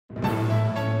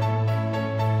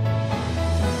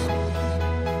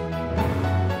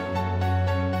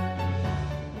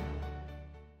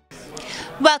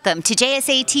Welcome to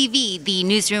JSA TV, the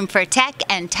newsroom for tech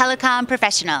and telecom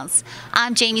professionals.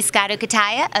 I'm Jamie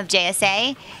Scotto-Kataya of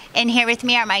JSA, and here with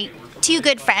me are my two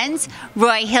good friends,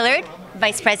 Roy Hilliard,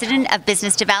 Vice President of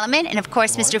Business Development, and of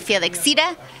course Mr. Felix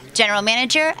Seda, General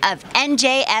Manager of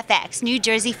NJFX, New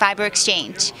Jersey Fiber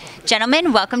Exchange.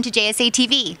 Gentlemen, welcome to JSA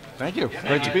TV. Thank you.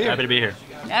 Great to be here. Happy to be here.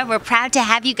 We're proud to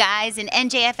have you guys, and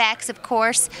NJFX, of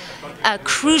course, a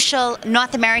crucial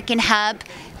North American hub.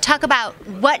 Talk about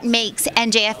what makes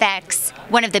NJFX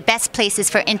one of the best places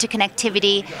for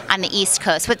interconnectivity on the East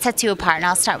Coast. What sets you apart? And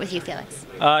I'll start with you, Felix.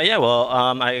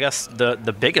 I guess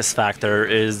the biggest factor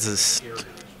is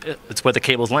it's where the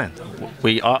cables land.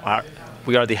 We are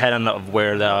the head end of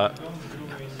where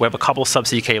we have a couple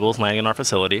subsea cables landing in our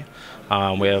facility.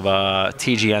 We have a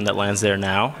TGN that lands there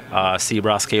now,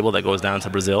 Seabras cable that goes down to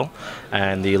Brazil,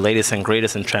 and the latest and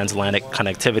greatest in transatlantic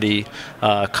connectivity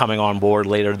coming on board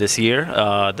later this year,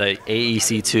 the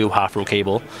AEC2 Hafru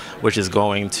cable, which is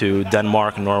going to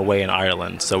Denmark, Norway, and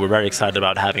Ireland. So we're very excited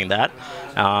about having that,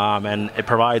 and it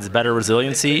provides better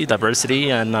resiliency, diversity,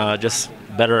 and just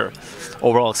better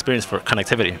overall experience for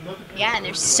connectivity. Yeah, and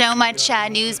there's so much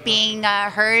news being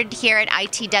heard here at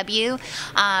ITW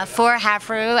for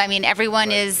Hafru. I mean,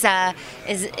 everyone it's a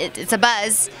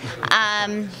buzz,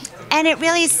 and it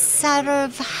really sort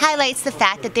of highlights the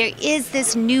fact that there is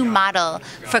this new model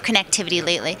for connectivity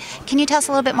lately. Can you tell us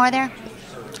a little bit more there?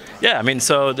 Yeah, I mean,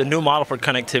 so the new model for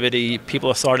connectivity, people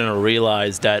are starting to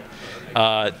realize that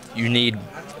you need,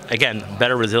 again,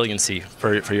 better resiliency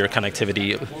for your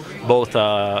connectivity, both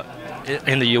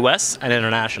in the U.S. and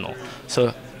international.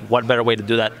 So what better way to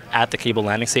do that at the cable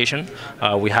landing station?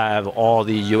 We have all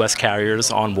the U.S. carriers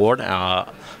on board,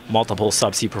 multiple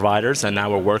subsea providers, and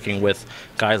now we're working with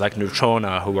guys like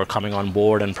Neutrona who are coming on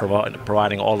board and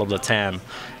providing all of the LATAM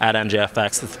at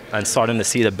NJFX, and starting to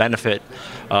see the benefit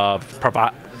of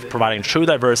providing true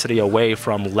diversity away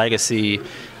from legacy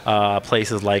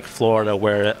places like Florida,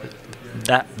 where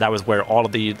that was where all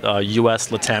of the U.S.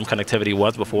 LATAM connectivity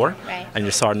was before. Right. And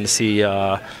you're starting to see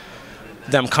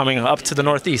them coming up to the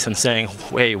Northeast and saying,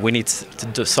 hey, we need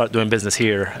to start doing business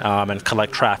here and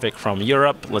collect traffic from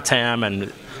Europe, LATAM,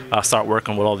 and start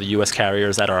working with all the U.S.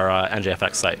 carriers at our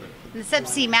NJFX site. The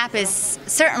subsea map is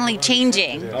certainly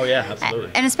changing. Oh yeah,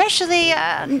 absolutely. And especially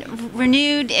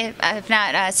renewed, if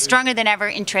not stronger than ever,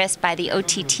 interest by the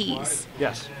OTTs.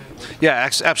 Yes. Yeah,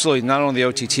 absolutely. Not only the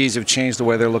OTTs have changed the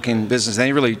way they're looking at business,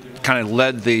 they really kind of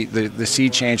led the sea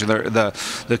change, or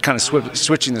the kind of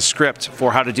switching the script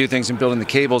for how to do things and building the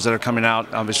cables that are coming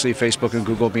out. Obviously, Facebook and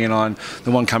Google being on the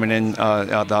one coming in, the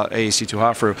AEC2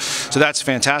 Hafru. So that's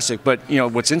fantastic. But you know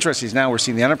what's interesting is now we're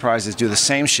seeing the enterprises do the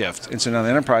same shift, and so now the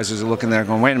enterprises are looking there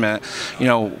going, wait a minute, you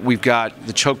know, we've got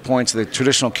the choke points, the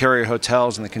traditional carrier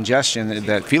hotels, and the congestion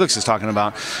that Felix is talking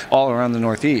about all around the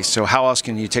Northeast. So how else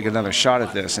can you take another shot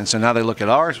at this? And so now they look at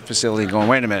our facility going,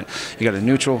 wait a minute, you got a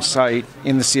neutral site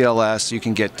in the CLS, you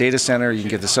can get data center, you can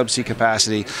get the subsea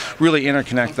capacity, really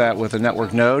interconnect that with a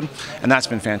network node, and that's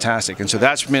been fantastic. And so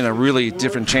that's been a really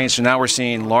different change. So now we're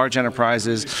seeing large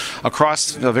enterprises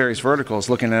across the various verticals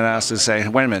looking at us to say,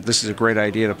 wait a minute, this is a great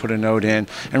idea to put a node in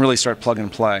and really start plug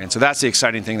and play. And so that's the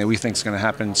exciting thing that we think is going to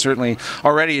happen certainly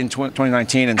already in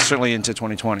 2019 and certainly into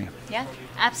 2020. Yeah.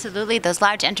 Absolutely, those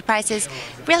large enterprises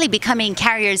really becoming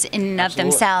carriers in and of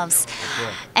themselves.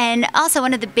 And also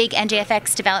one of the big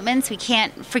NJFX developments, we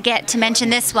can't forget to mention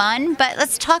this one, but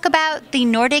let's talk about the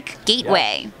Nordic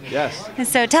Gateway. Yes.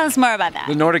 So tell us more about that.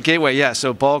 The Nordic Gateway, yeah.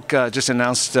 So Bulk just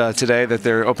announced today that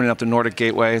they're opening up the Nordic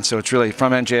Gateway, and so it's really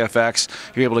from NJFX,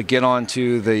 you're able to get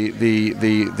onto the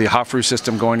Hafru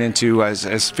system going into,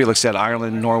 as Felix said,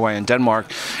 Ireland, Norway, and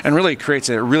Denmark, and really creates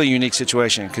a really unique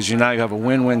situation because now you have a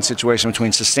win-win situation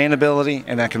between sustainability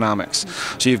and economics.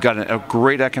 So you've got a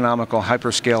great economical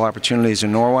hyperscale opportunities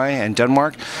in Norway and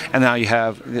Denmark, and now you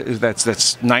have that's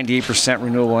 98%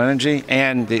 renewable energy,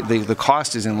 and the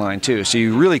cost is in line too. So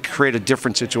you really create a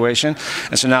different situation.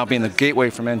 And so now being the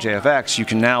gateway from NJFX, you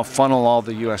can now funnel all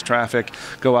the U.S. traffic,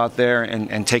 go out there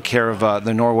and take care of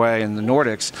the Norway and the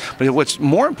Nordics. But what's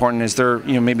more important is they're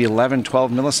maybe 11,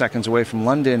 12 milliseconds away from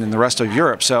London and the rest of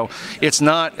Europe. So it's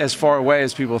not as far away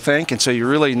as people think, and so you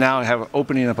really now have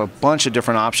opening up a bunch of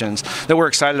different options that we're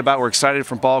excited about. We're excited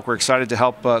from Bulk. We're excited to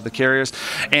help the carriers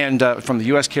and from the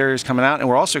U.S. carriers coming out, and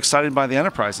we're also excited by the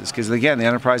enterprises because, again, the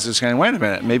enterprises are saying, wait a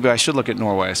minute, maybe I should look at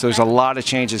Norway. So there's a lot of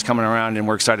changes coming around, and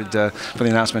we're excited for the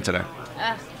announcement today.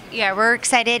 Yeah, we're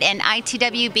excited, and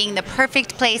ITW being the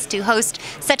perfect place to host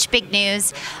such big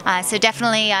news. So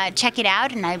definitely check it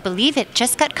out, and I believe it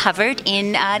just got covered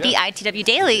in the ITW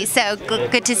Daily. So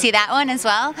good to see that one as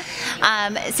well.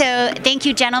 So thank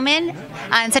you, gentlemen,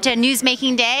 on such a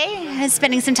news-making day,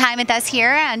 spending some time with us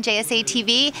here on JSA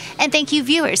TV, and thank you,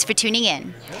 viewers, for tuning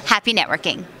in. Happy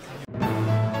networking.